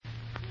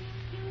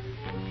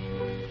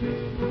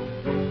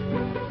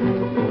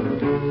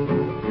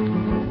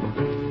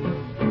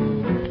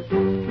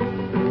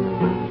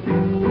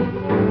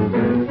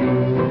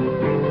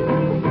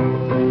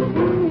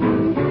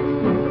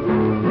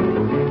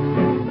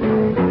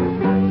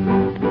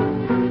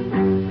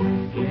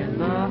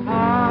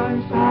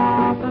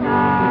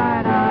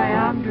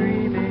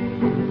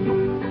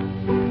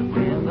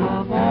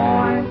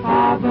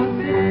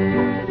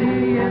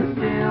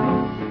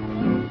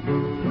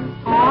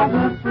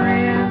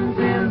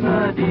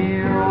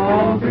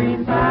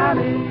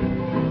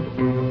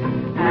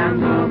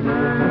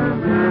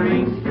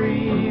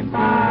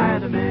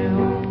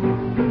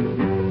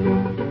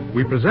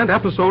present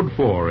Episode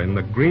 4 in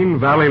the Green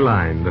Valley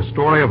Line, the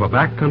story of a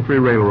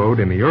backcountry railroad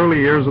in the early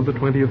years of the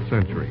 20th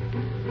century.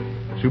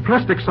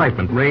 Suppressed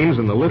excitement reigns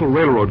in the little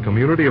railroad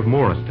community of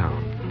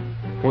Morristown.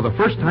 For the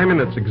first time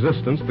in its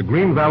existence, the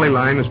Green Valley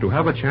Line is to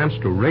have a chance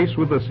to race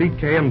with the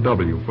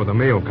CK&W for the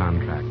mail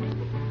contract.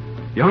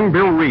 Young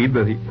Bill Reed,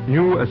 the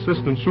new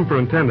assistant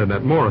superintendent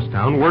at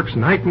Morristown, works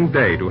night and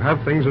day to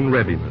have things in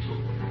readiness.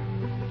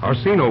 Our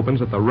scene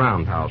opens at the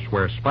roundhouse,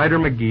 where Spider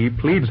McGee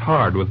pleads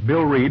hard with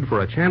Bill Reed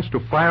for a chance to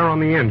fire on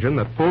the engine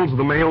that pulls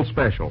the mail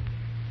special.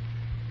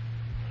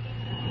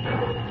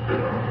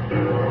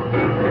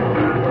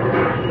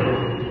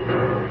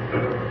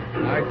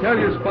 I tell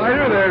you,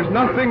 Spider, there's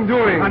nothing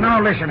doing. Now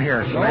listen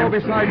here, Slim. No,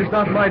 besides, it's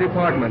not my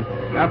department.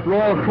 After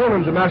all,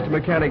 Cronin's the master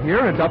mechanic here,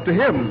 and it's up to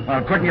him.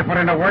 Well, couldn't you put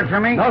in a word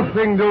for me?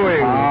 Nothing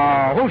doing.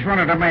 Oh, who's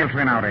running the mail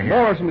train out of here?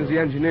 Morrison is the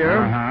engineer.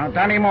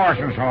 Danny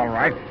Morrison's all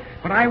right.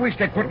 But I wish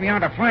they'd put me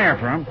on the flyer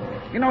for him.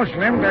 You know,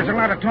 Slim, there's a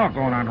lot of talk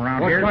going on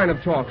around here. What kind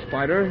of talk,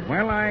 Spider?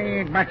 Well, I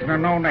ain't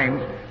mentioning no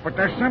names, but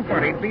there's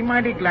somebody'd be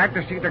mighty glad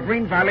to see the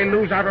Green Valley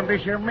lose out on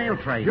this here mail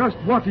trade. Just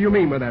what do you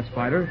mean by that,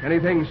 Spider?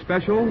 Anything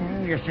special?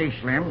 You see,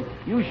 Slim,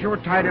 you sure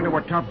tied into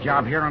a tough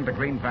job here on the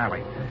Green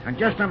Valley. And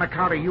just on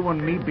account of you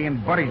and me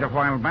being buddies a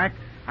while back,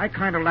 I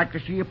kind of like to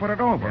see you put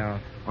it over. Yeah.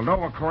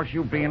 Although, of course,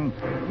 you being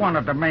one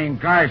of the main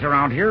guys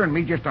around here and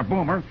me just a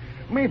boomer,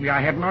 maybe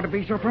I hadn't ought to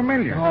be so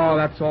familiar. Oh,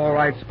 that's all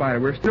right, Spider.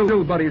 We're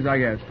still buddies, I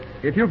guess.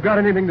 If you've got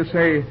anything to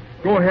say,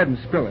 go ahead and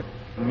spill it.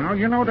 Well,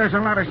 you know, there's a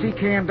lot of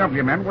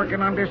CK&W men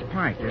working on this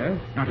pike. Yes?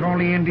 Not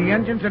only in the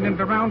engines and in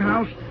the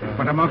roundhouse,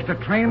 but amongst the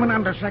trainmen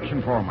and the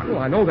section foremen. Oh,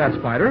 I know that,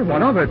 Spider.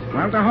 What of it?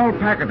 Well, the whole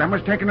pack of them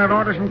is taking their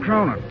orders from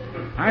Cronin.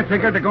 I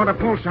figured they're going to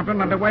pull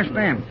something on the West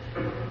End.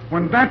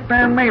 When that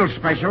there mail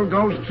special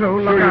goes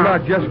through, look Sure, you're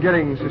out. not just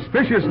getting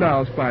suspicious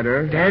now,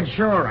 Spider. Dead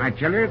sure, I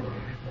tell you.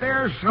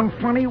 There's some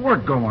funny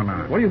work going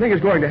on. What do you think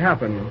is going to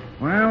happen?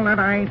 Well, that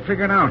I ain't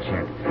figured out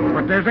yet.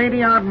 But there's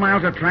 80-odd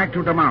miles of track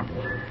through the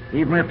mountains.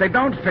 Even if they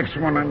don't fix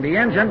one on the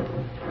engine,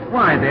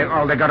 why,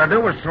 all they got to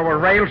do is throw a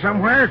rail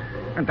somewhere,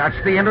 and that's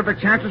the end of the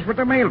chances for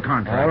the mail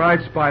contract. All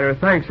right, Spider.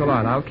 Thanks a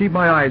lot. I'll keep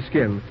my eyes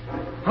skinned.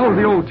 How's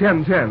the old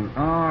 1010?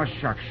 Oh,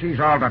 shucks. She's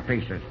all to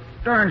pieces.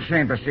 Darn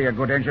shame to see a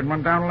good engine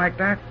run down like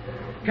that.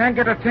 Can't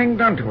get a thing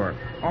done to her.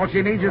 All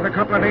she needs is a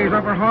couple of days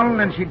overhauling,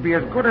 and she'd be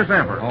as good as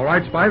ever. All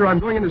right, Spider. I'm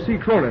going in to see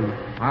Cronin.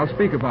 I'll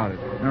speak about it.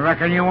 I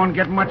reckon you won't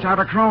get much out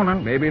of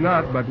Cronin. Maybe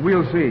not, but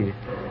we'll see.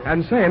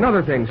 And say,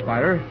 another thing,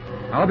 Spider.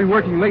 I'll be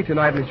working late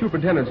tonight in the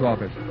superintendent's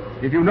office.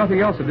 If you've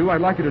nothing else to do,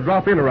 I'd like you to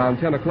drop in around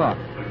 10 o'clock.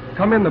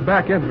 Come in the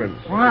back entrance.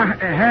 What?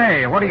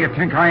 Hey, what do you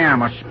think I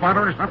am, a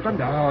spotter or something?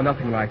 No,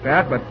 nothing like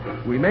that, but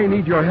we may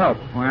need your help.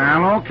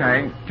 Well,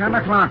 okay. 10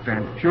 o'clock,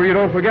 then. Sure you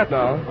don't forget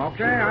now.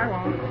 Okay, I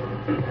won't.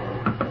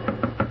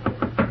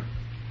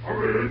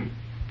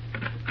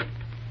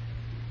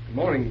 Good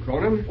morning,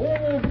 Cronin.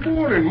 Oh,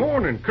 good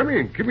morning. Come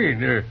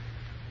in.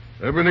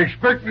 I've been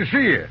expecting to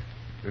see you.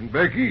 Been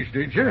back east,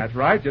 ain't you? That's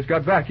right. Just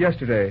got back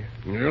yesterday.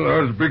 Well,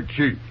 I was Big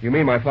Chief. You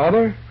mean my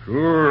father?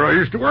 Sure, I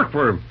used to work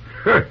for him.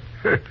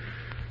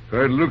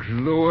 It looks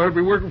as though I'll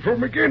be working for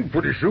him again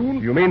pretty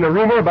soon. You mean the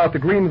rumor about the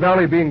Green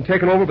Valley being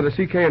taken over by the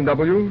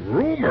CK&W?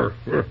 Rumor?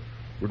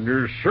 When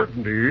there's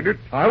certainty in it.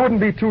 I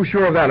wouldn't be too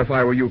sure of that if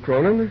I were you,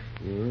 Cronin.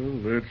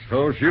 Well, that's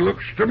how she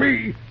looks to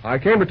me. I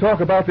came to talk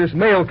about this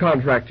mail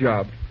contract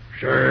job.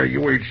 Sir,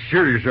 you ain't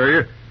serious,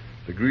 are you?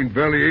 The Green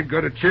Valley ain't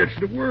got a chance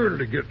in the world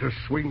to get to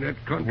swing that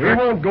We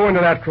contract. won't go into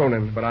that,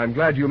 Cronin, but I'm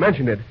glad you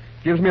mentioned it.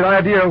 Gives me an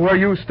idea of where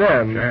you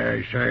stand.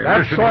 Say,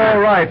 That's listen all to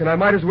me. right, and I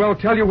might as well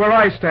tell you where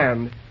I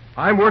stand.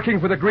 I'm working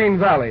for the Green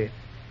Valley.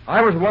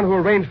 I was the one who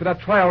arranged for that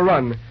trial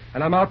run,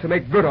 and I'm out to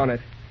make good on it.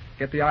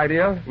 Get the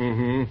idea?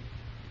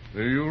 Mm-hmm.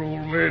 Your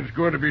old man's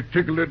going to be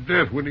tickled to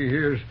death when he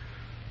hears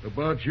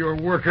about your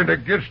working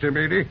against him,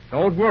 ain't he?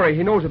 Don't worry,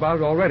 he knows about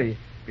it already.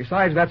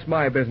 Besides, that's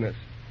my business.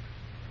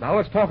 Now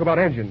let's talk about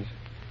engines.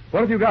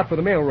 What have you got for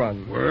the mail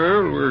run?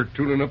 Well, we're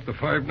tuning up the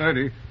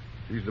 590.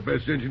 She's the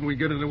best engine we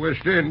get in the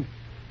West End.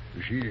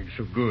 She ain't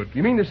so good.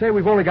 You mean to say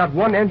we've only got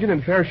one engine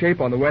in fair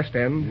shape on the West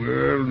End?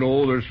 Well,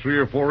 no, there's 3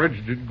 or 4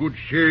 engines in good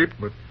shape,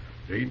 but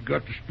they ain't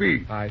got the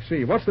speed. I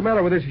see. What's the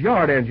matter with this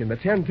yard engine, the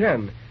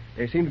 1010?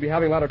 They seem to be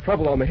having a lot of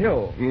trouble on the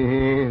hill.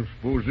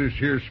 Suppose this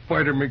here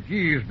Spider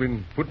McGee's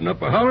been putting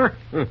up a holler?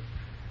 Huh.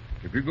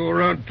 If you go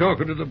around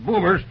talking to the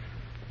boomers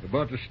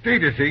about the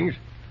state of things,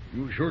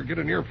 you'll sure get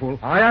an earful.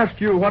 I asked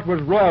you what was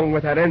wrong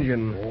with that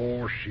engine.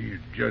 Oh, she's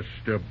just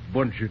a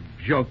bunch of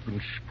junk and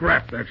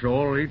scrap, that's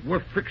all. Ain't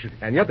worth fixing.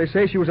 And yet they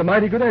say she was a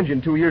mighty good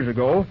engine 2 years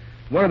ago.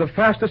 One of the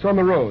fastest on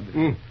the road.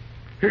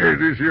 Here,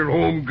 this here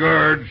home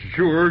guard's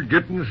sure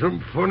getting some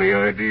funny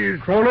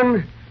ideas.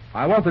 Cronin,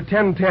 I want the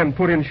 1010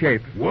 put in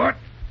shape. What?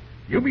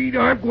 You mean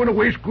I'm going to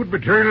waste good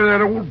material on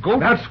that old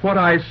goat? That's what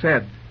I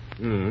said.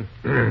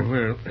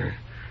 Well,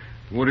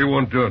 what do you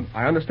want done?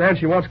 I understand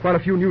she wants quite a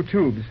few new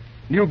tubes,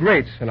 new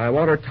grates, and I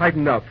want her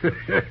tightened up.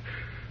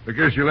 I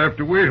guess you'll have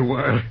to wait a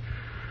while.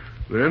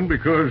 Then,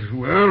 because,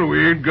 well,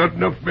 we ain't got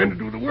enough men to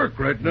do the work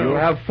right now. You'll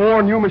have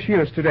 4 new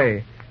machinists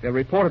today. They'll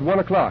report at 1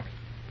 o'clock.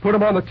 Put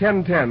him on the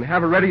 10-10.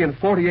 Have her ready in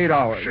 48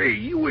 hours. Say,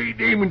 you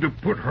ain't aiming to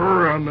put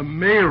her on the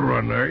mail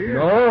run, are you?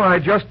 No, I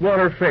just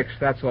want her fixed,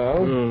 that's all.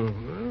 Oh,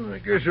 well, I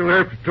guess I'll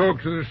have to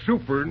talk to the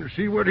super and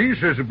see what he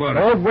says about it.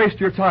 Don't waste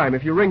your time.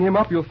 If you ring him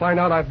up, you'll find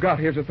out I've got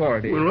his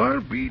authority. Well,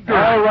 I'll be All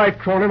darned. right,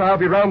 Cronin. I'll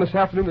be round this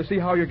afternoon to see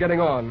how you're getting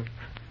on.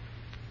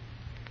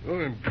 Well,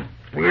 I'm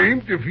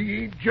blamed if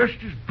he ain't just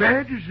as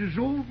bad as his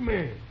old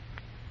man.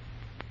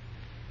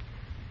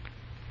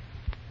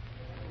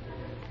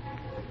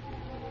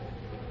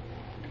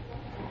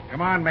 Come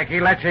on, Mickey,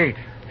 let's eat.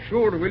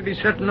 Sure, we'll be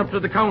setting up to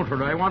the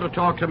counter. I want to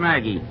talk to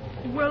Maggie.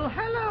 Well,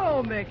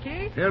 hello,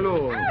 Mickey.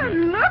 Hello.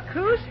 And look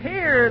who's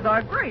here,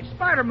 the great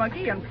Spider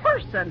Monkey in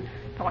person.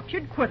 Thought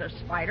you'd quit us,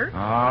 Spider.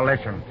 Oh,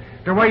 listen.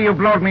 The way you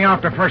blowed me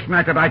off the first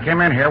night that I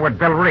came in here with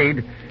Bill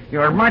Reed,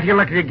 you're mighty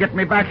lucky to get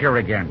me back here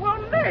again. Well,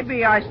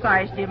 maybe I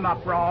sized him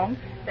up wrong.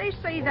 They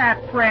say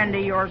that friend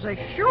of yours is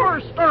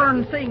sure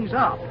stirring things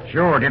up.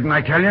 Sure, didn't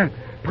I tell you?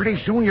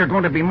 Pretty soon you're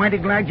going to be mighty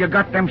glad you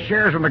got them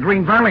shares in the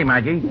Green Valley,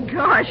 Maggie.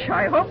 Gosh,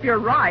 I hope you're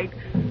right.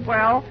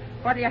 Well,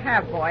 what do you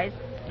have, boys?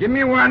 Give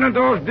me one of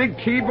those big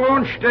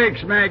T-bone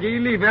steaks, Maggie.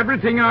 Leave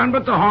everything on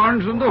but the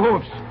horns and the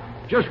hoofs.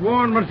 Just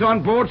warm it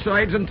on both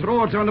sides and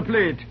throw it on a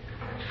plate.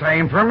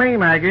 Same for me,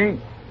 Maggie.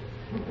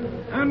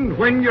 And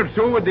when you're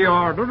through with the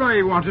order,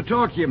 I want to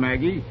talk to you,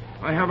 Maggie.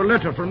 I have a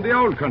letter from the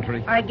old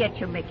country. I get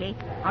you, Mickey.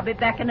 I'll be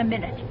back in a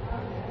minute.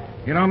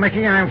 You know,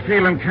 Mickey, I'm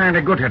feeling kind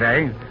of good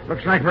today.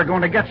 Looks like we're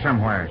going to get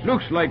somewhere.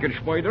 Looks like it,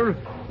 Spider.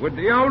 With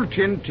the old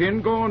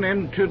tin going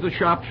into the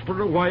shops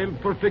for a while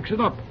for fixing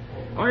up.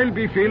 I'll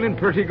be feeling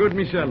pretty good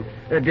myself.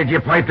 Did you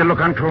pipe the look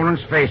on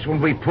Cronin's face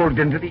when we pulled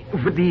into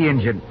the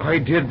engine? I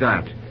did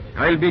that.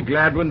 I'll be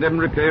glad when them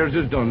repairs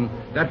is done.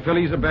 That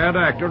felly's a bad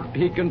actor.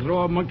 He can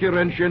throw a monkey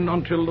wrench in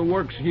until the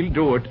works. He'll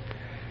do it.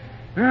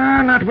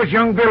 Not with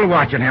young Bill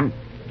watching him.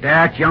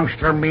 That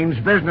youngster means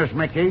business,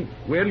 Mickey.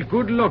 Well,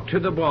 good luck to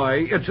the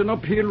boy. It's an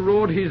uphill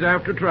road he's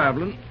after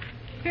traveling.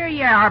 Here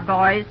you are,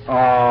 boys.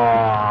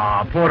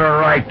 Oh, put her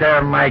right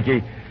there,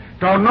 Maggie.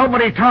 Don't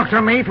nobody talk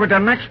to me for the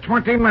next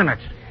 20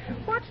 minutes.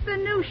 What's the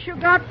news you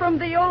got from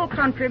the old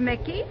country,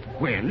 Mickey?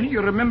 Well,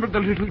 you remember the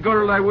little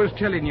girl I was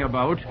telling you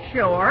about?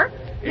 Sure.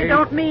 You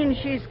don't mean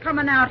she's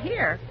coming out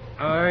here?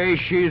 Aye,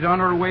 she's on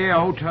her way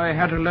out. I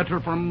had a letter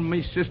from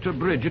my sister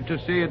Bridget to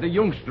say the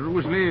youngster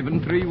was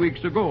leaving 3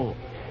 weeks ago.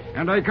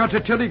 And I got a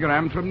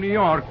telegram from New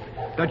York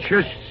that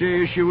just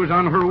says she was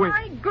on her way.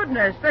 My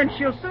goodness, then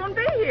she'll soon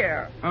be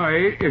here.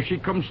 Aye, if she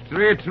comes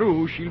straight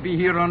through, she'll be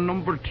here on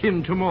number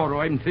 10 tomorrow,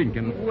 I'm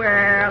thinking.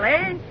 Well,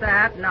 ain't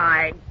that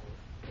nice?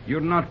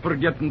 You're not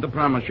forgetting the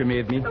promise you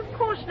made me. Of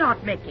course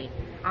not, Mickey.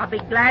 I'll be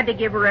glad to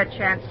give her a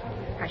chance.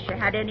 Has she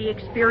had any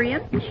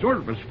experience? In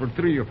service for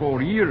 3 or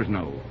 4 years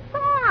now.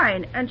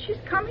 Fine, and she's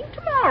coming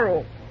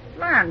tomorrow.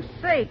 Land's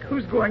sake,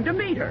 who's going to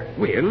meet her?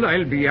 Well,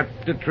 I'll be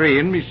at the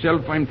train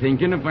myself, I'm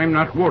thinking, if I'm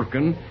not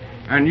working.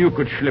 And you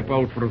could slip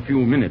out for a few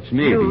minutes,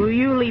 maybe.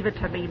 You leave it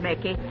to me,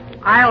 Mickey.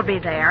 I'll be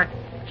there.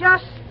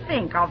 Just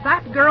think of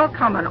that girl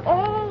coming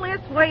all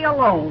this way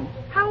alone.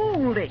 How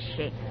old is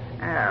she?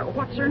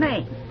 What's her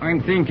name?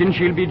 I'm thinking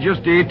she'll be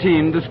just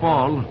 18 this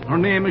fall. Her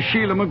name is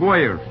Sheila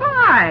McGuire.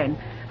 Fine.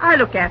 I'll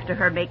look after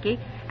her, Mickey.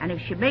 And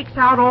if she makes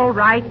out all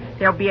right,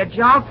 there'll be a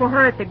job for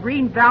her at the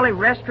Green Valley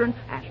restaurant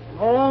as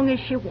long as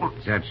she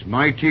wants. That's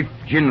mighty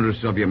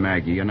generous of you,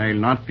 Maggie, and I'll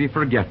not be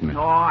forgetting it.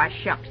 Oh,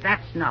 shucks,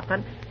 that's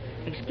nothing.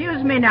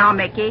 Excuse me now,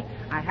 Mickey.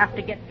 I have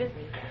to get busy.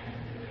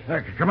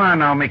 Come on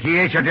now, Mickey.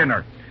 Eat your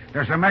dinner.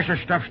 There's a mess of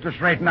stuff to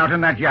straighten out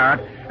in that yard,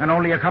 and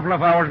only a couple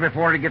of hours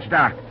before it gets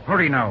dark.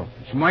 Hurry now.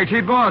 It's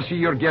mighty bossy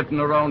you're getting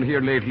around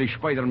here lately,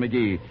 Spider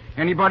McGee.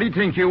 Anybody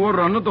think you were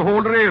running the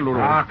whole railroad?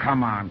 Ah,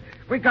 come on.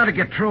 We got to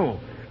get through.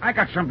 I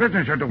got some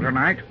business to do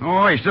tonight. Oh,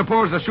 I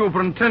suppose the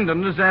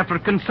superintendent is after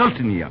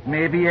consulting you.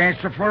 Maybe you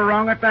ain't so far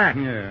wrong at that.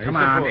 Yeah, come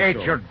I on, suppose eat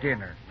so. your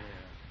dinner.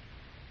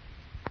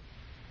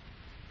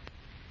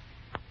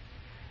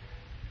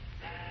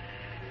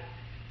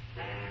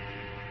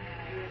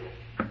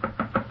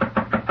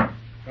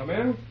 Come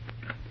in.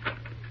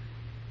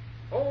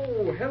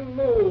 Oh,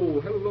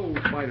 hello,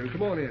 Spider.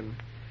 Come on in.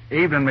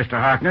 Evening, Mr.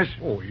 Harkness.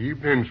 Oh,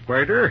 evening,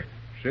 Spider.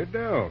 Sit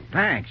down.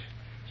 Thanks.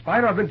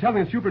 Spider, I've been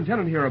telling the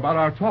superintendent here about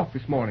our talk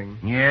this morning.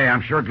 Yeah,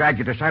 I'm sure glad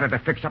you decided to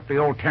fix up the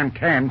old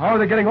 1010. How are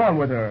they getting on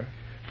with her?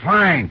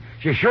 Fine.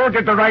 She sure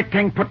did the right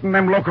thing putting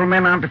them local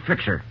men on to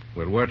fix her.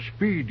 Well, what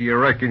speed do you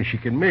reckon she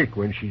can make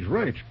when she's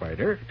right,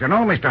 Spider? You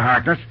know, Mr.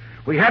 Harkness,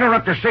 we had her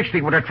up to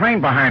 60 with a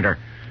train behind her.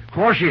 Of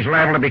course, she's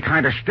liable to be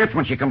kind of stiff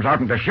when she comes out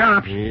into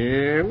shops.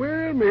 Yeah,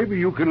 well, maybe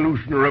you can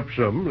loosen her up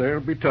some.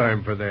 There'll be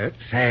time for that.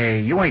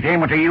 Say, you ain't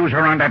aiming to use her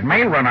on that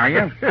mail run, are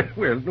you?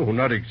 Well, no,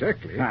 not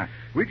exactly. Huh.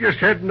 We just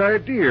had an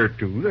idea or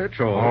two,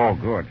 that's all. Oh,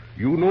 good.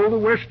 You know the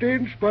West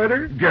End,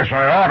 Spider? Guess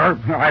I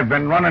oughter. I've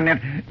been running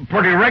it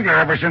pretty regular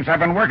ever since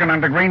I've been working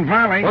on the Green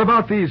Valley. What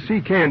about these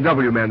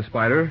CK&W men,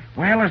 Spider?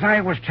 Well, as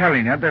I was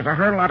telling you, there's a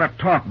whole lot of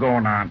talk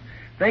going on.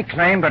 They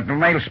claim that the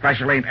mail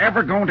special ain't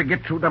ever going to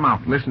get through the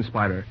mountains. Listen,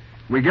 Spider.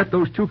 We get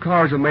those 2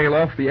 cars of mail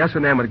off the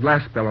S&M at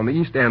Glassbell on the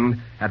east end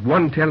at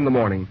 1:10 in the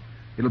morning.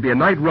 It'll be a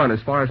night run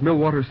as far as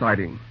Millwater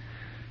siding.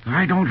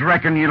 I don't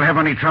reckon you'll have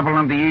any trouble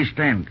on the East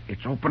End.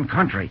 It's open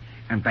country,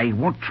 and they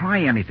won't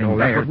try anything No,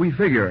 there. that's what we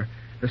figure.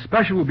 The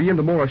special will be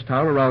into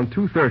Morristown around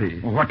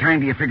 2:30. Well, what time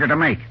do you figure to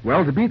make?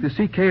 Well, to beat the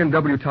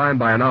CK&W time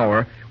by an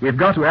hour, we've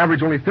got to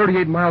average only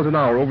 38 miles an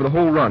hour over the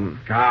whole run.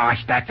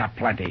 Gosh, that's a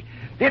plenty.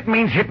 It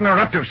means hitting her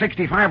up to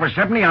 65 or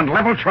 70 on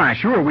level track.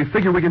 Sure, we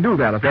figure we can do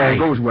that if all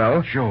goes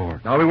well. Sure.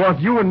 Now, we want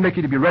you and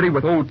Mickey to be ready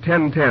with old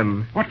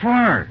 1010. What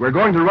for? We're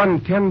going to run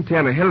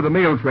 1010 ahead of the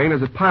mail train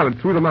as a pilot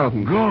through the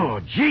mountains.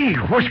 Good. Gee,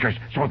 whiskers.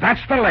 So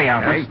that's the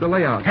layout. That's the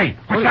layout. Hey,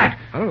 what's that?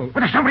 I don't know. Well,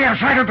 there's somebody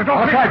outside of the door.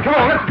 Outside, come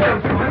on, let's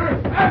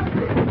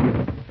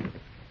go.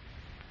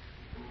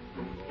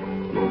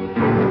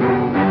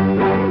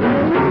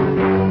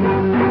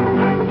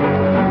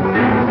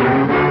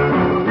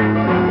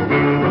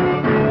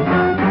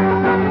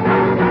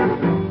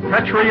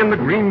 Treachery in the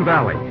Green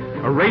Valley,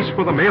 a race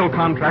for the mail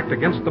contract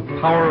against the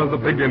power of the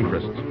big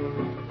interests.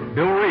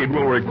 Bill Reed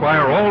will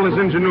require all his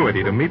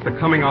ingenuity to meet the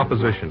coming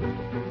opposition.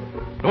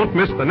 Don't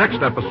miss the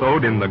next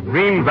episode in the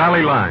Green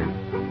Valley Line.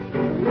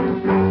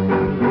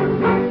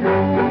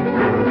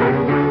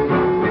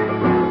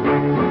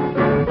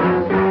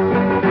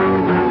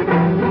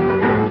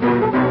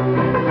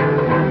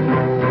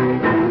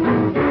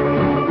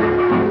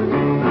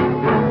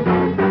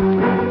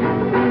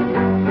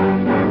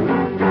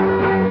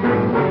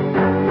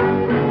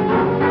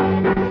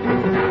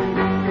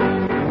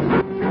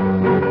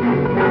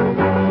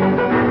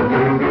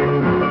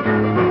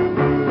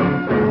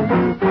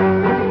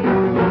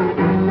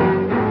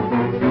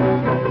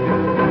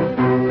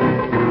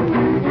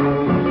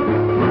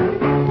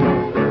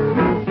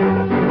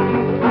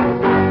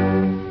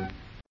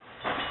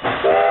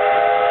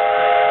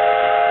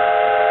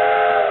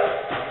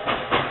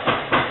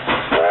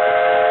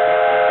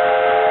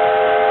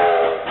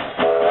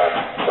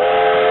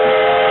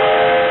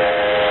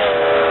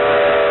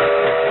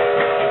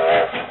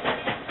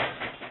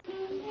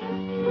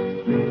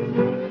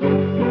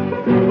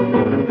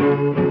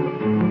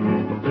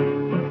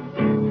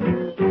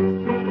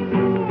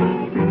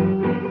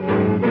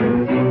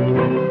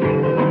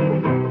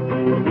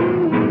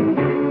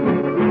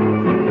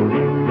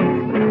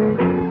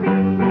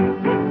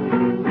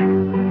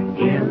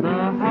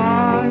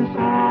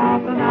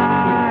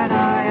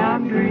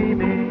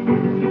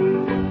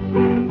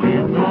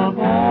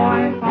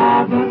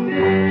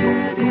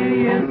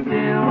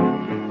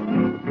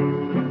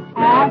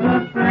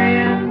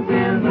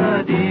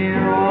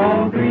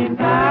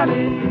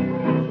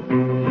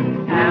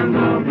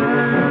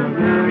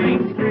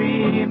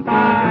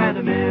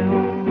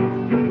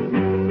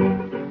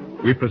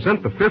 We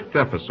present the fifth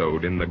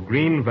episode in the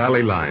Green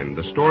Valley Line,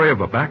 the story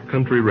of a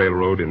backcountry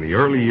railroad in the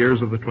early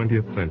years of the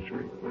 20th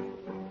century.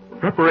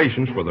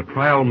 Preparations for the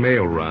trial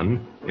mail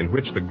run, in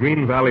which the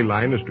Green Valley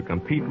Line is to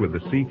compete with the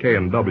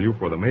CK&W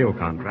for the mail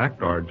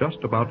contract, are just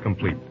about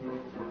complete.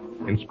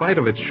 In spite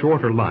of its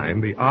shorter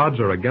line, the odds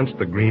are against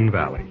the Green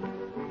Valley.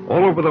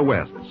 All over the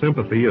West,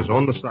 sympathy is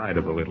on the side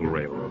of the little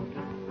railroad.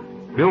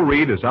 Bill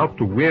Reed is out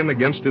to win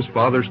against his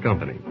father's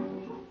company.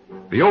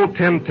 The old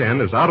 1010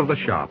 is out of the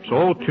shops,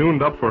 all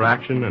tuned up for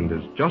action, and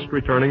is just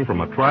returning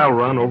from a trial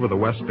run over the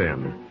West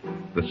End.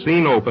 The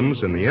scene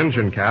opens in the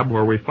engine cab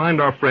where we find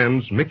our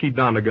friends Mickey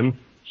Donegan,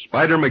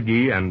 Spider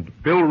McGee, and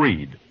Bill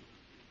Reed.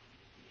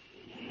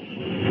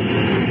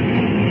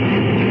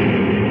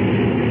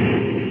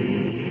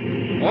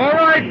 All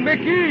right,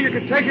 Mickey, you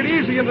can take it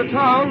easy in the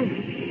town.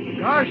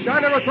 Gosh, I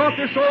never thought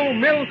this old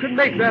mill could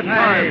make that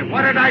Hey, time.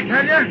 what did I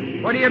tell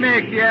you? What do you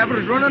make the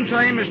average running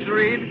time, Mr.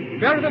 Reed?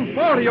 Better than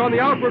 40 on the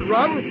outward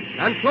run,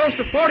 and close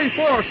to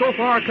 44 so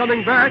far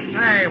coming back.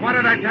 Hey, what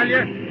did I tell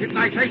you? Didn't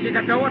I say she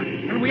could do it?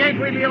 And we ain't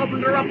really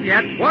opened her up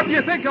yet. What do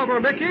you think of her,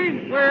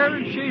 Mickey? Well,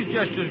 she's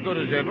just as good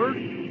as ever.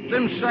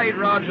 Them side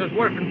rods is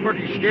working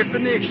pretty stiff,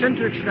 and the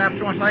eccentric straps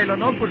want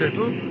island up a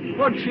little.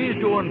 But she's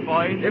doing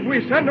fine. If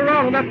we send her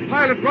out on that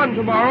pilot run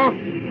tomorrow,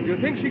 do you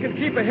think she can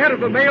keep ahead of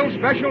the mail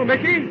special,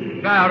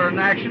 Mickey? Bar an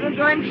accident,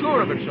 I'm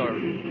sure of it, sir.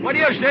 What do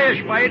you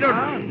say, Spider?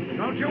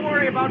 Don't you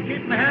worry about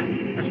keeping ahead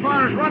as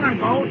far as running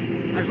goes.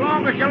 As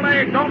long as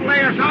you don't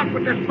lay us out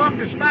with this bum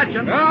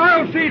dispatching.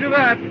 I'll see to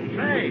that.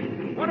 Say,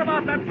 what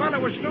about that fellow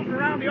who was snooping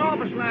around the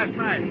office last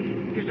night?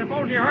 You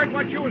suppose he heard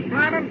what you was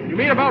planning? You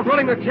mean about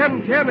running the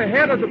 1010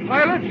 ahead as a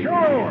pilot?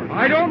 Sure.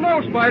 I don't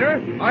know, Spider.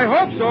 I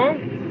hope so.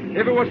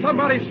 If it was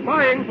somebody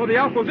spying for the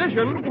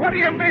opposition. What do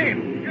you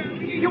mean?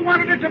 You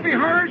wanted it to be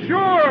heard?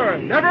 Sure.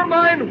 Never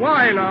mind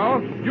why now.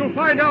 You'll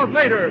find out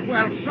later.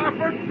 Well,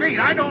 suffer Pete,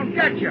 I don't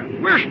get you.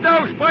 Wish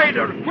thou,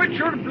 Spider, quit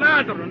your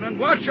blathering and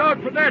watch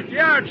out for that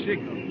yard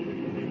signal.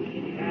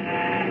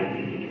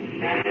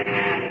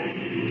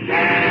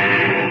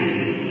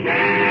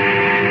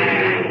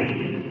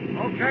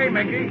 Okay,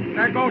 Mickey.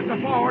 There goes the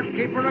forward.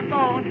 Keep her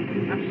a-going.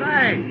 And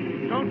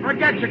say, don't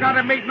forget you got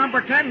to meet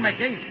number 10,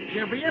 Mickey.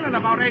 She'll be in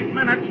about 8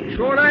 minutes.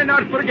 Sure I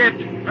not forget.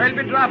 I'll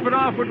be dropping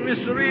off with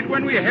Mr. Reed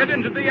when we head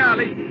into the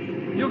alley.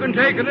 You can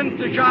take it into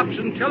the shops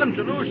and tell him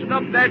to loosen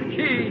up that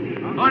key.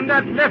 On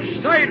that left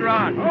side,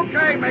 Ron.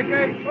 Okay,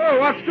 Mickey. Oh,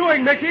 what's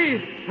doing, Mickey?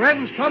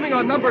 Friends coming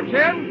on number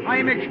 10?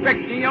 I'm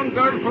expecting a young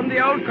girl from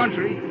the old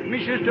country.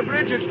 Miss Sister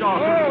Bridget's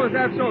daughter. Oh, is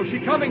that so? She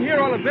coming here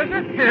on a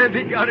visit?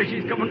 Big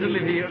she's coming to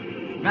live here.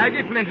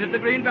 Maggie Flint at the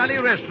Green Valley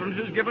Restaurant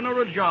has given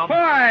her a job.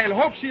 Fine.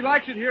 Hope she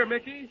likes it here,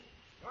 Mickey.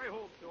 I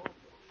hope so.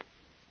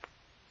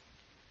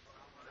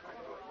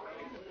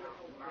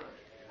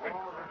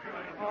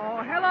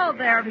 Oh, hello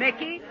there,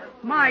 Mickey.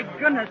 My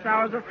goodness,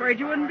 I was afraid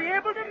you wouldn't be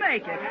able to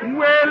make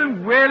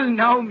it. Well,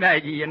 now,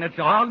 Maggie, and it's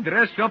all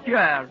dressed up you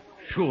are.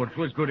 Sure, it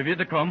was good of you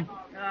to come.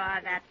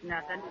 That's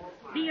nothing.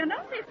 Do you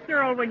know this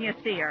girl when you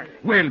see her?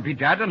 Well,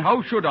 bedad, and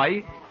how should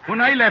I?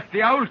 When I left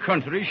the old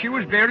country, she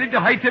was barely the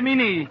height of me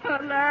knee. For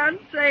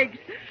land's sakes.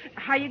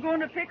 How you going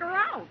to pick her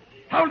out?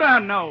 Hold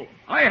on now.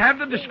 I have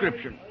the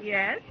description.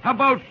 Yes,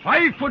 About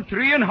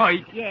 5'3" in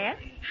height, yes,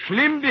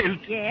 slim built,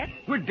 yes,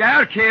 with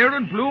dark hair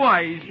and blue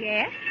eyes,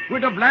 yes.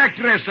 with a black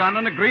dress on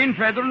and a green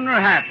feather in her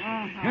hat.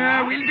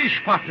 Uh-huh. We'll be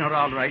spotting her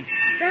all right.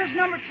 There's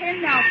number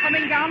 10 now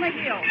coming down the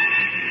hill.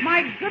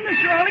 My goodness,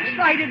 you're all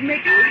excited,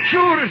 Mickey.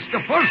 Sure, it's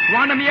the first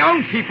one of me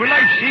own people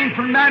I've seen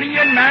for many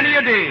and many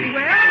a day.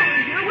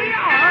 Well, here we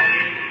are.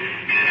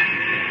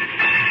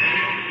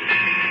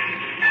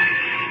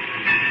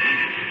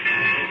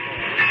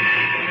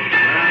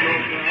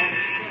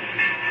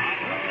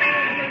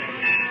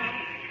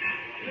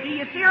 Do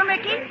you see her,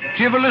 Mickey?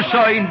 Give her a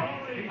sign.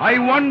 I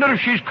wonder if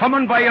she's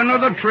coming by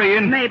another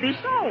train. Maybe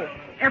so.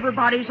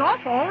 Everybody's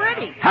off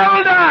already.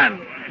 Hold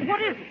on!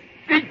 What is it?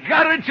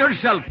 Got it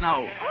yourself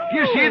now.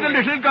 You see the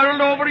little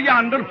girl over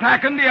yonder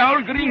packing the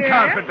old green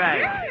carpet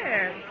bag?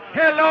 Yes.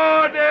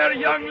 Hello there,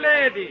 young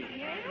lady.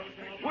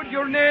 Would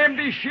your name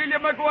be Sheila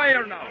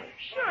McGuire now?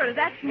 Sure,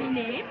 that's me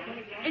name.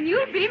 And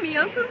you'll be me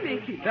Uncle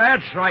Mickey.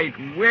 That's right.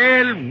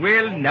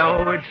 Well,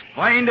 now, it's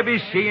fine to be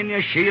seeing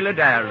you, Sheila,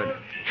 darling.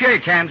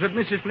 Shake hands with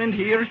Mrs. Flint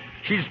here.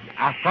 She's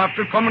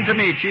after coming to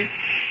meet you.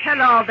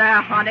 Hello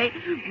there, honey.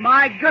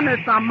 My goodness,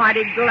 I'm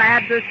mighty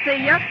glad to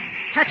see you.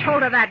 Catch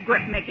hold of that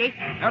grip, Mickey.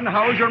 And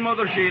how's your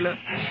mother, Sheila?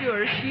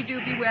 Sure, she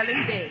do be well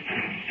in bed.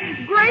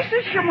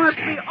 Gracious, you must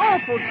be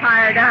awful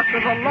tired after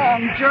the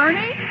long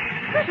journey.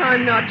 But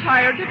I'm not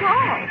tired at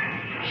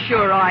all.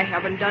 Sure, I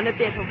haven't done a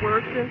bit of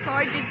work since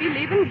I did be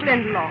leaving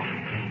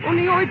Glendalough.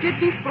 Only I did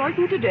be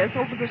frightened to death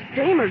over the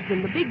steamers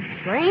and the big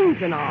trains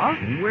and all.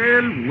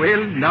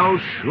 Well, now,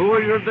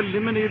 sure, you're the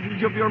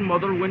lineage of your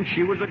mother when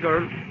she was a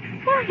girl.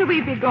 Where do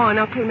we be going,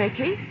 Uncle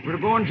Mickey? We're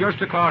going just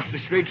across the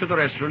street to the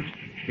restaurant.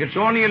 It's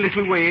only a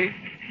little way.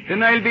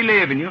 Then I'll be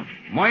leaving you.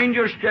 Mind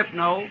your step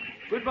now.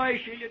 Goodbye,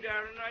 Sheila,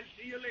 darling. I'll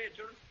see you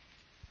later.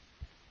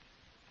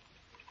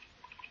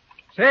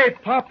 Say,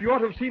 Pop, you ought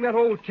to have seen that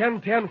old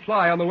 1010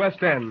 fly on the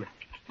West End.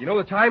 You know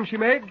the time she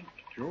made?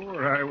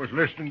 Sure, I was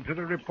listening to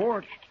the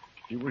reports.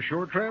 She was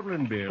sure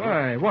traveling, Bill.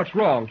 Why, what's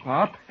wrong,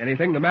 Pop?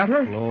 Anything the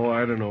matter? No,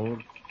 I don't know.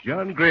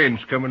 John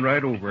Graham's coming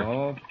right over.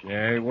 Oh.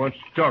 Yeah, he wants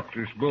to talk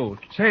to us both.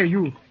 Say,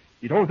 you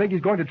don't think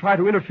he's going to try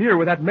to interfere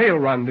with that mail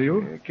run, do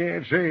you? I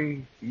can't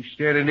say. He's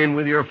standing in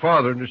with your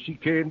father in the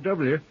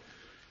CK&W.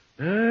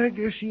 I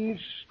guess he's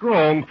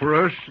strong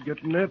for us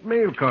getting that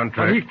mail contract.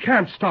 But he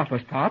can't stop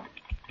us, Pop.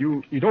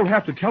 You don't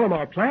have to tell him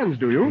our plans,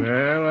 do you?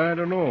 Well, I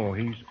don't know.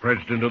 He's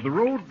president of the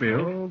road,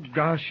 Bill. Oh,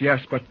 gosh,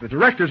 yes, but the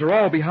directors are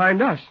all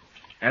behind us.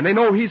 And they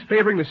know he's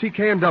favoring the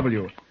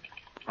CK&W.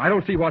 I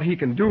don't see what he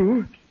can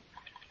do.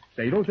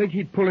 Say, you don't think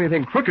he'd pull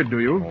anything crooked, do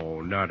you?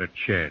 Oh, not a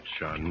chance,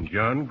 son.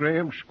 John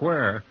Graham's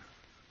square.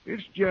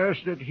 It's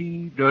just that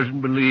he doesn't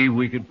believe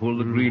we can pull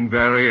the Green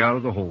Valley out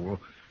of the hole,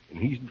 and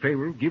he's in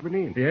favor of giving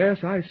in.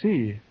 Yes, I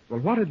see. Well,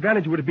 what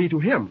advantage would it be to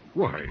him?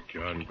 Why,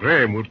 John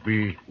Graham would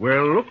be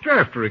well looked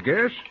after, I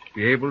guess.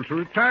 Be able to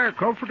retire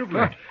comfortably.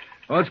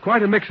 Well, it's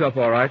quite a mix-up,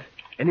 all right.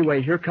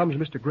 Anyway, here comes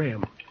Mr.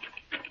 Graham.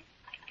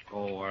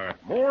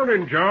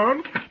 Morning,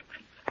 John.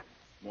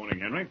 Morning,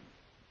 Henry.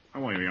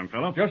 How are you, young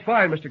fellow? Just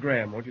fine, Mr.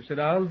 Graham. Won't you sit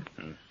down?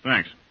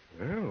 Thanks.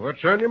 Well,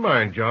 what's on your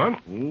mind, John?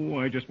 Oh,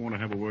 I just want to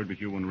have a word with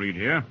you and Reed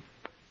here.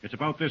 It's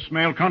about this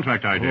mail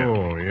contract idea.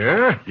 Oh,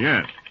 yeah?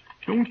 Yes.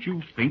 Don't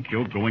you think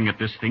you're going at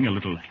this thing a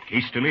little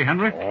hastily,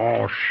 Henry?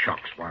 Oh,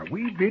 shucks. Why,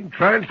 we've been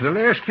trying for the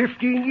last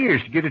 15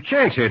 years to get a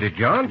chance at it,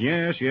 John.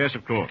 Yes,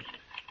 of course.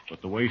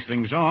 But the way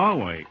things are,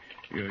 why,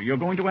 you're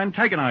going to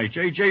antagonize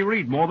J.J.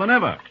 Reed more than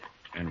ever.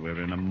 And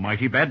we're in a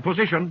mighty bad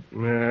position.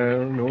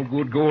 Well, no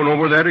good going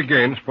over that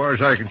again, as far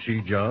as I can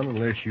see, John,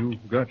 unless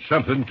you've got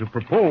something to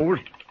propose.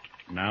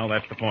 Now,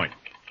 that's the point.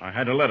 I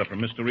had a letter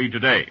from Mr. Reed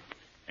today.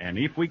 And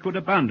if we could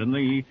abandon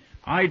the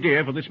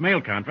idea for this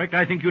mail contract,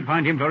 I think you'd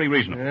find him very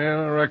reasonable.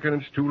 Well, I reckon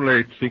it's too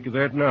late to think of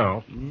that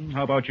now.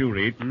 How about you,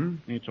 Reed?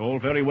 It's all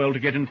very well to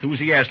get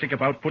enthusiastic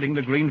about putting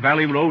the Green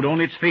Valley Road on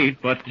its feet,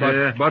 but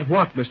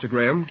what, Mr.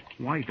 Graham?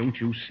 Why, don't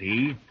you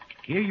see?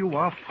 Here you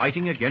are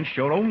fighting against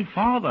your own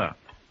father.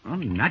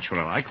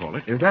 Unnatural, I call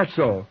it. Is that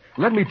so?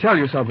 Let me tell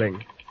you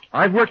something.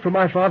 I've worked for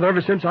my father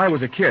ever since I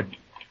was a kid.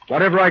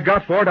 Whatever I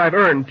got for it, I've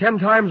earned 10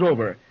 times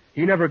over.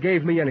 He never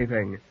gave me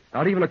anything,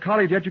 not even a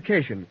college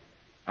education.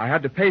 I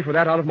had to pay for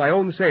that out of my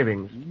own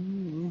savings.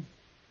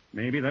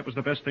 Maybe that was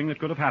the best thing that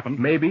could have happened.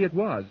 Maybe it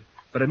was.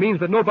 but it means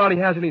that nobody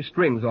has any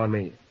strings on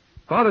me.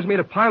 Father's made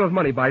a pile of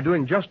money by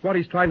doing just what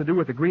he's trying to do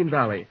with the Green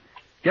Valley.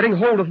 Getting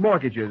hold of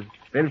mortgages,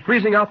 then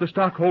freezing out the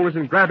stockholders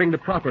and grabbing the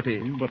property.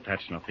 But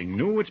that's nothing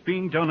new. It's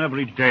being done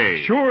every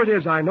day. Sure it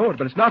is, I know it,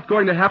 but it's not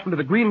going to happen to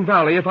the Green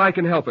Valley if I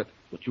can help it.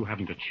 But you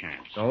haven't a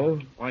chance. Oh?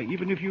 Why,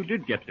 even if you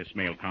did get this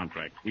mail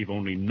contract, we've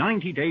only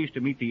 90 days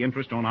to meet the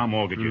interest on our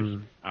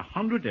mortgages.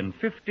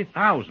 $150,000.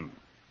 Well,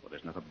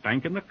 there's not a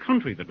bank in the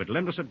country that would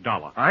lend us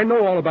 $1. I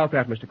know all about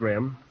that, Mr.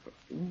 Graham.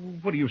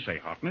 What do you say,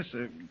 Harkness?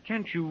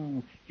 Can't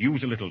you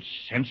use a little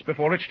sense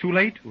before it's too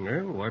late?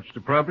 Well, what's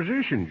the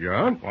proposition,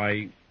 John?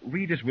 Why,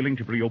 Reed is willing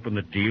to reopen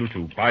the deal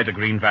to buy the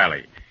Green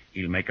Valley.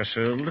 He'll make us a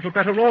little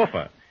better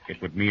offer.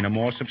 It would mean a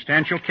more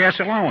substantial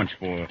cash allowance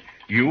for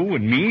you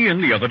and me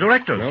and the other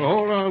directors. Now,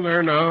 hold on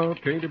there now.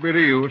 Tain't a bit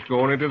of use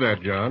going into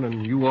that, John,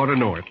 and you ought to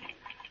know it.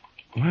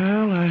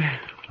 Well,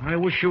 I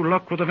wish you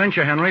luck with the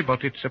venture, Henry,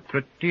 but it's a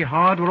pretty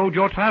hard road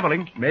you're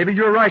traveling. Maybe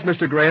you're right,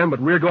 Mr. Graham,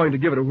 but we're going to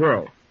give it a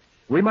whirl.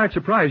 We might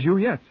surprise you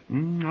yet.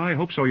 I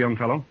hope so, young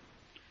fellow.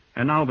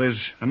 And now there's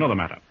another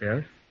matter.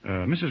 Yes?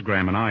 Mrs.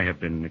 Graham and I have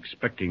been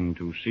expecting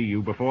to see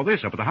you before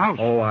this up at the house.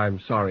 Oh, I'm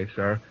sorry,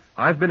 sir.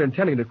 I've been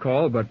intending to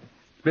call, but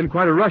it's been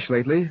quite a rush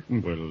lately.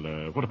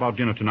 Well, what about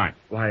dinner tonight?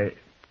 Why,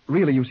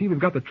 really, you see, we've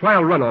got the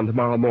trial run on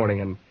tomorrow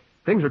morning, and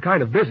things are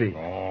kind of busy.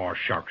 Oh,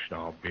 shucks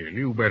now, Bill.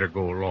 You better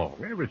go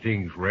along.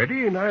 Everything's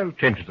ready, and I'll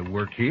tend to the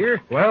work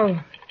here.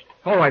 Well,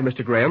 all right,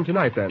 Mr. Graham,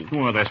 tonight then.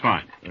 Oh, that's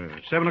fine.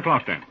 7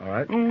 o'clock then. All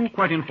right. Oh,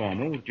 quite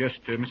informal.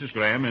 Just Mrs.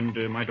 Graham and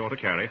my daughter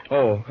Carrie.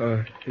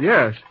 Oh,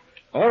 yes.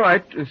 All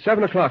right,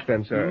 7 o'clock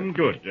then, sir.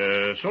 Good.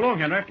 So long,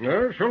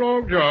 Henry. So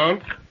long,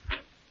 John.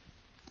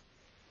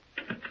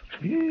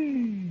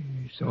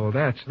 So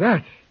that's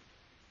that.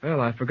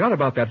 Well, I forgot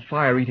about that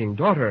fire-eating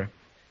daughter.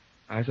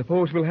 I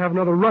suppose we'll have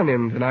another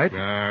run-in tonight.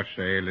 Ah,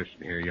 say, listen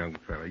here, young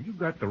fella. You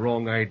got the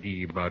wrong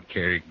idea about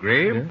Carrie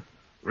Graham. Yeah?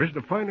 There isn't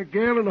a finer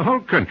gal in the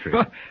whole country.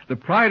 The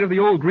pride of the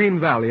old Green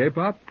Valley, eh,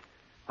 Pop?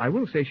 I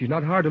will say she's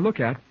not hard to look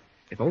at,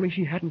 if only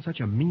she hadn't such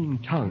a mean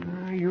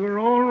tongue. You're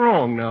all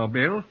wrong now,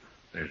 Bill.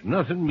 There's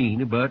nothing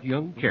mean about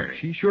young Carrie.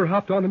 She sure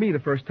hopped onto me the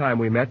first time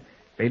we met.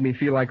 Made me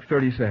feel like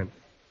 30 cents.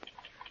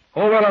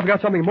 Oh, well, I've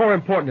got something more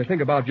important to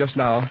think about just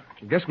now.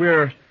 I guess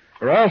we're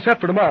all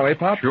set for tomorrow, eh,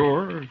 Pop?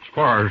 Sure, as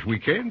far as we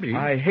can be.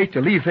 I hate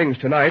to leave things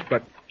tonight,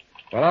 but,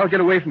 well, I'll get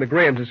away from the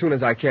Grahams as soon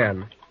as I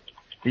can.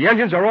 The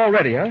engines are all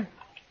ready, huh?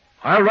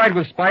 I'll ride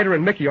with Spider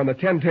and Mickey on the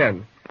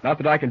 1010. Not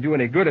that I can do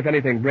any good if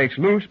anything breaks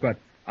loose, but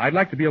I'd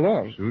like to be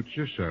along. Suits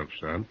yourself,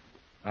 son.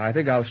 I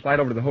think I'll slide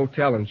over to the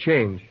hotel and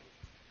change.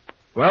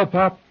 Well,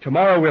 Pop,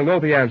 tomorrow we'll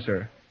know the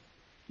answer.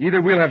 Either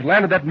we'll have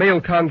landed that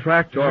mail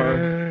contract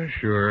or...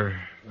 Sure.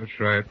 That's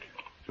right.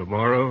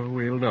 Tomorrow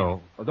we'll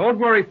know. Well, don't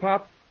worry,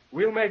 Pop.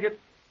 We'll make it.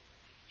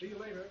 See you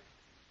later.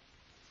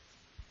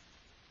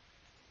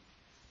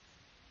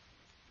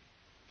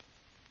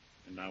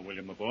 And now,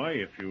 William, my boy,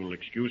 if you'll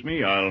excuse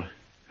me, I'll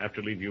have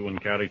to leave you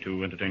and Carrie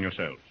to entertain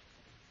yourselves.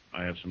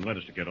 I have some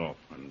letters to get off,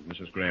 and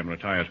Mrs. Graham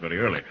retires very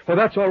early. Oh,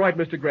 that's all right,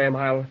 Mr. Graham.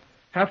 I'll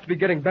have to be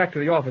getting back to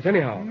the office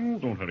anyhow. Oh,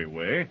 don't hurry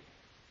away.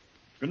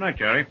 Good night,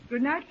 Carrie.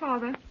 Good night,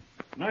 Father.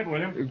 Good night,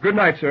 William. Good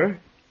night, sir.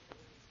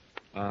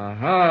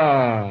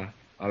 Aha.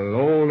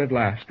 Alone at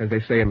last, as they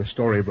say in the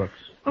storybooks.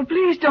 Oh,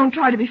 please don't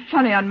try to be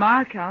funny on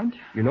my account.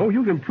 You know,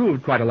 you've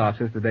improved quite a lot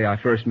since the day I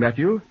first met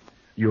you.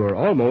 You're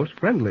almost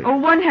friendly. Oh,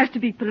 one has to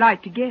be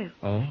polite to guests.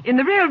 Oh? In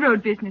the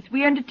railroad business,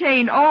 we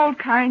entertain all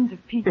kinds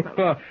of people.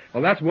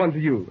 Well, that's one to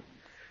you.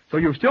 So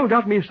you've still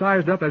got me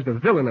sized up as the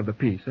villain of the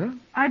piece, huh?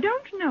 I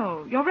don't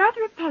know. You're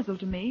rather a puzzle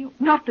to me.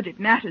 Not that it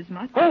matters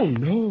much. Oh,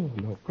 no,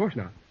 of course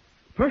not.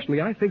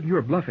 Personally, I think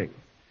you're bluffing.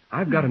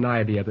 I've got an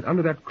idea that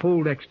under that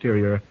cold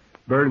exterior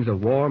burns a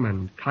warm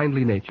and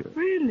kindly nature.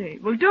 Really?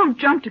 Well, don't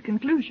jump to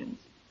conclusions.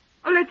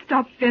 Oh, let's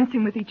stop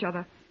fencing with each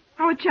other.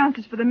 How are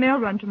chances for the mail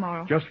run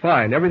tomorrow? Just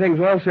fine. Everything's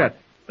all set.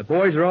 The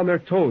boys are on their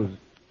toes.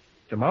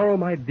 Tomorrow,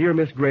 my dear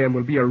Miss Graham,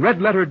 will be a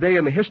red-letter day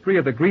in the history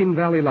of the Green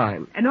Valley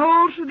line. And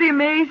all through the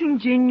amazing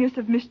genius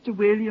of Mr.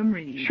 William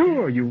Reed.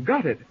 Sure, you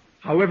got it.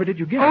 However did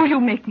you get it? Oh, you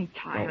make me Oh,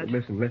 tired.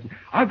 listen.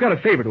 I've got a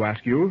favor to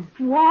ask you.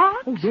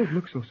 What? Oh, don't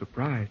look so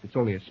surprised. It's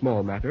only a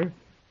small matter.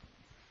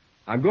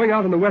 I'm going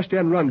out on the West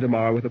End run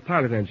tomorrow with the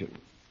pilot engine.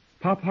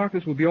 Pop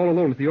Harkness will be all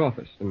alone at the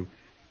office, and,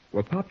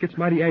 well, Pop gets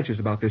mighty anxious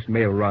about this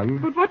mail run.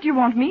 But what do you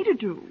want me to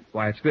do?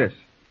 Why, it's this.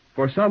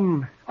 For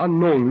some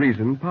unknown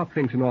reason, Pop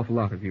thinks an awful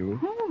lot of you.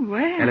 Oh,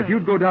 well. And if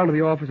you'd go down to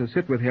the office and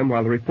sit with him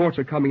while the reports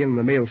are coming in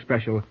the mail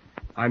special,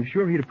 I'm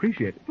sure he'd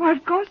appreciate it. Well,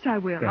 of course I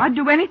will. Yeah. I'd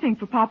do anything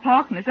for Pop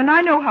Harkness, and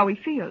I know how he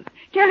feels.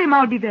 Tell him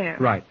I'll be there.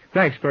 Right.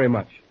 Thanks very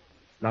much.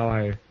 Now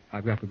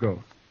I've got to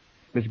go.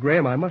 Miss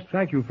Graham, I must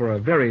thank you for a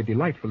very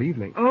delightful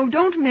evening. Oh,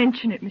 don't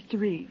mention it, Mr.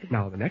 Reed.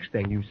 Now, the next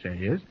thing you say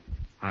is,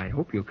 I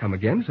hope you'll come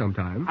again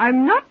sometime.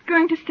 I'm not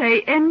going to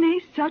say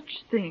any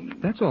such thing.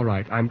 That's all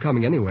right. I'm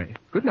coming anyway.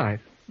 Good night.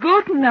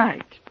 Good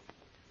night.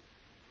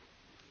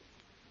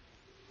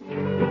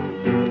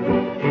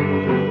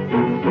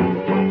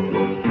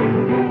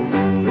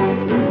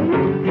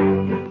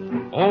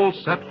 All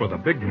set for the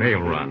big mail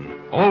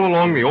run. All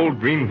along the old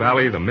Green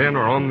Valley, the men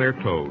are on their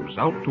toes,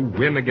 out to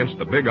win against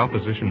the big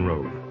opposition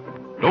road.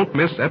 Don't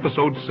miss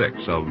episode 6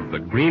 of The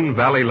Green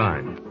Valley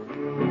Line.